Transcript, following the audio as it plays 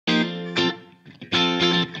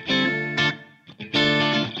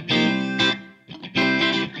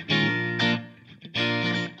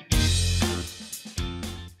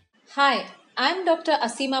Hi, I'm Dr.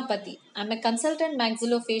 Asima Pati. I'm a consultant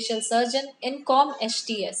maxillofacial surgeon in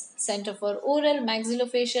COMHTS, Center for Oral,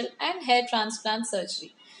 Maxillofacial and Hair Transplant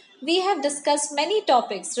Surgery. We have discussed many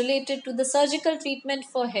topics related to the surgical treatment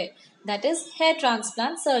for hair, that is, hair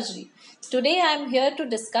transplant surgery. Today I am here to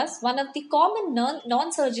discuss one of the common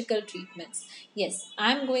non-surgical treatments. Yes,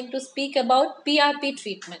 I am going to speak about PRP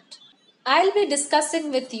treatment. I'll be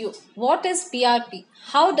discussing with you what is PRP,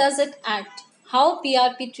 how does it act, how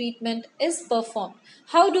PRP treatment is performed,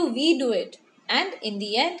 how do we do it, and in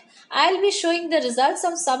the end, I'll be showing the results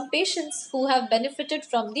of some patients who have benefited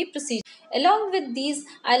from the procedure. Along with these,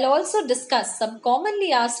 I'll also discuss some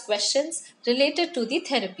commonly asked questions related to the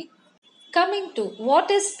therapy. Coming to what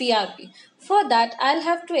is PRP? For that, I'll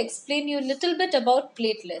have to explain you a little bit about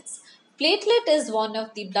platelets. Platelet is one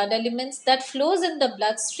of the blood elements that flows in the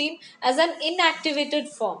bloodstream as an inactivated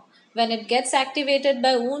form. When it gets activated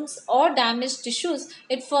by wounds or damaged tissues,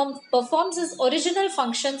 it performs its original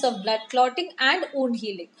functions of blood clotting and wound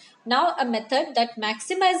healing. Now, a method that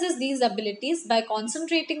maximizes these abilities by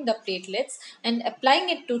concentrating the platelets and applying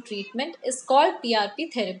it to treatment is called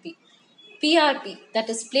PRP therapy. PRP, that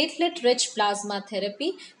is platelet rich plasma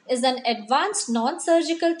therapy, is an advanced non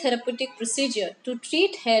surgical therapeutic procedure to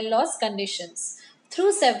treat hair loss conditions.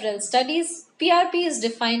 Through several studies, PRP is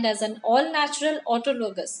defined as an all natural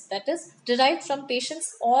autologous, that is, derived from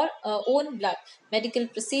patients' own blood, medical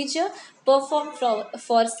procedure performed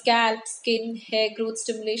for scalp, skin, hair growth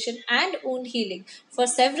stimulation, and wound healing for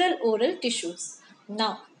several oral tissues.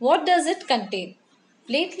 Now, what does it contain?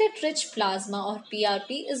 Platelet rich plasma or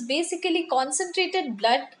PRP is basically concentrated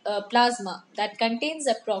blood plasma that contains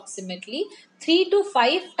approximately 3 to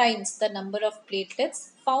 5 times the number of platelets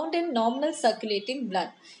found in normal circulating blood.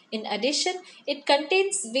 In addition, it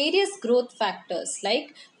contains various growth factors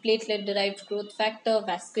like platelet derived growth factor,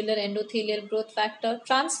 vascular endothelial growth factor,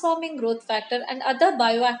 transforming growth factor, and other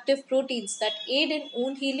bioactive proteins that aid in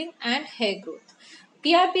wound healing and hair growth.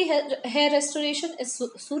 PRP hair restoration is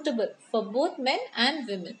suitable for both men and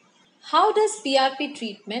women. How does PRP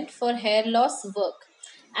treatment for hair loss work?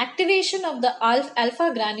 Activation of the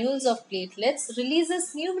alpha granules of platelets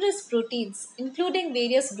releases numerous proteins, including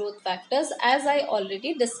various growth factors, as I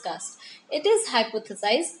already discussed. It is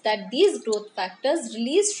hypothesized that these growth factors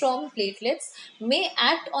released from platelets may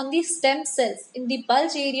act on the stem cells in the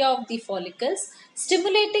bulge area of the follicles,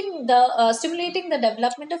 stimulating the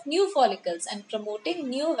development of new follicles and promoting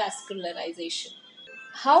neovascularization.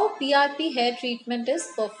 How PRP hair treatment is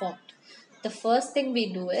performed. The first thing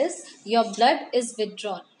we do is your blood is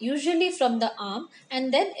withdrawn, usually from the arm,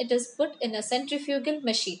 and then it is put in a centrifugal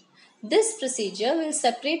machine. This procedure will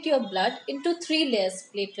separate your blood into three layers: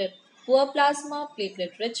 platelet poor plasma,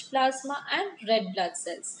 platelet rich plasma, and red blood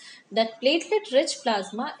cells. That platelet rich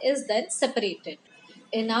plasma is then separated.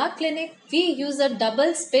 In our clinic, we use a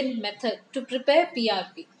double spin method to prepare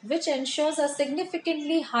PRP, which ensures a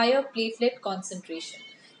significantly higher platelet concentration.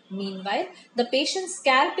 Meanwhile, the patient's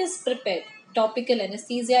scalp is prepared. Topical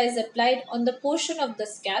anesthesia is applied on the portion of the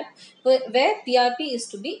scalp where PRP is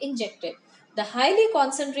to be injected. The highly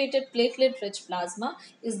concentrated platelet rich plasma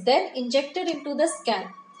is then injected into the scalp.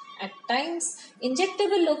 At times,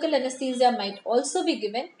 injectable local anesthesia might also be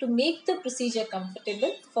given to make the procedure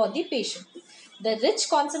comfortable for the patient. The rich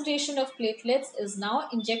concentration of platelets is now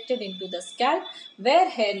injected into the scalp where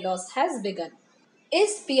hair loss has begun.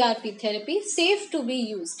 Is PRP therapy safe to be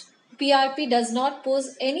used? PRP does not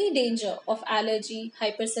pose any danger of allergy,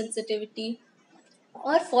 hypersensitivity,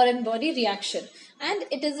 or foreign body reaction, and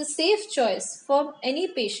it is a safe choice for any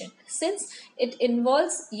patient since it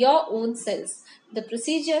involves your own cells. The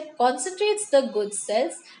procedure concentrates the good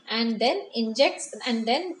cells and then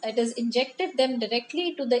it is injected them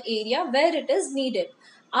directly to the area where it is needed.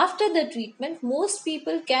 After the treatment, most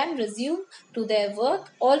people can resume to their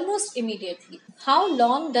work almost immediately. How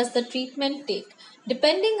long does the treatment take?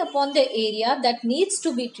 Depending upon the area that needs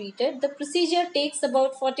to be treated, the procedure takes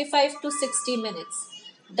about 45 to 60 minutes.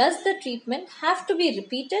 Does the treatment have to be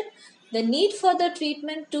repeated? The need for the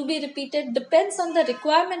treatment to be repeated depends on the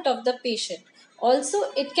requirement of the patient. Also,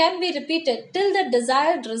 it can be repeated till the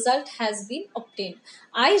desired result has been obtained.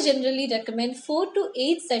 I generally recommend 4 to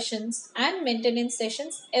 8 sessions and maintenance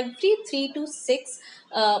sessions every 3 to 6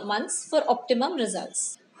 months for optimum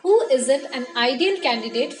results. Who isn't an ideal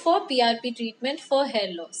candidate for PRP treatment for hair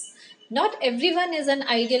loss? Not everyone is an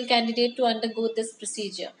ideal candidate to undergo this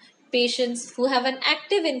procedure. Patients who have an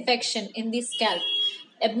active infection in the scalp,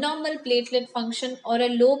 abnormal platelet function or a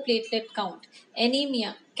low platelet count,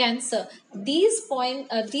 anemia, cancer, these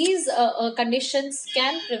conditions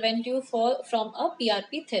can prevent you from a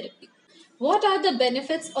PRP therapy. What are the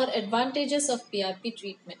benefits or advantages of PRP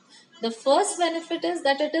treatment? The first benefit is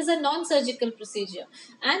that it is a non-surgical procedure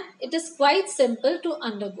and it is quite simple to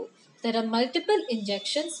undergo. There are multiple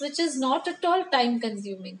injections which is not at all time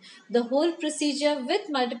consuming. The whole procedure with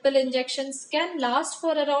multiple injections can last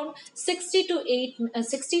for around 60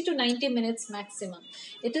 to 90 minutes maximum.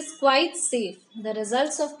 It is quite safe. The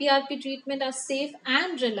results of PRP treatment are safe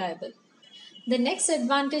and reliable. The next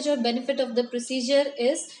advantage or benefit of the procedure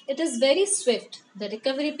is it is very swift. The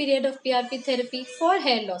recovery period of PRP therapy for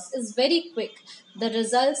hair loss is very quick. The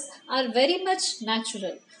results are very much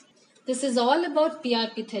natural. This is all about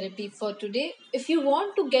PRP therapy for today. If you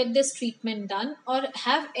want to get this treatment done or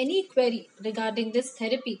have any query regarding this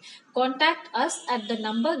therapy, contact us at the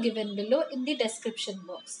number given below in the description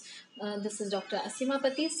box. This is Dr. Asima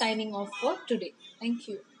Pati signing off for today. Thank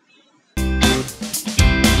you.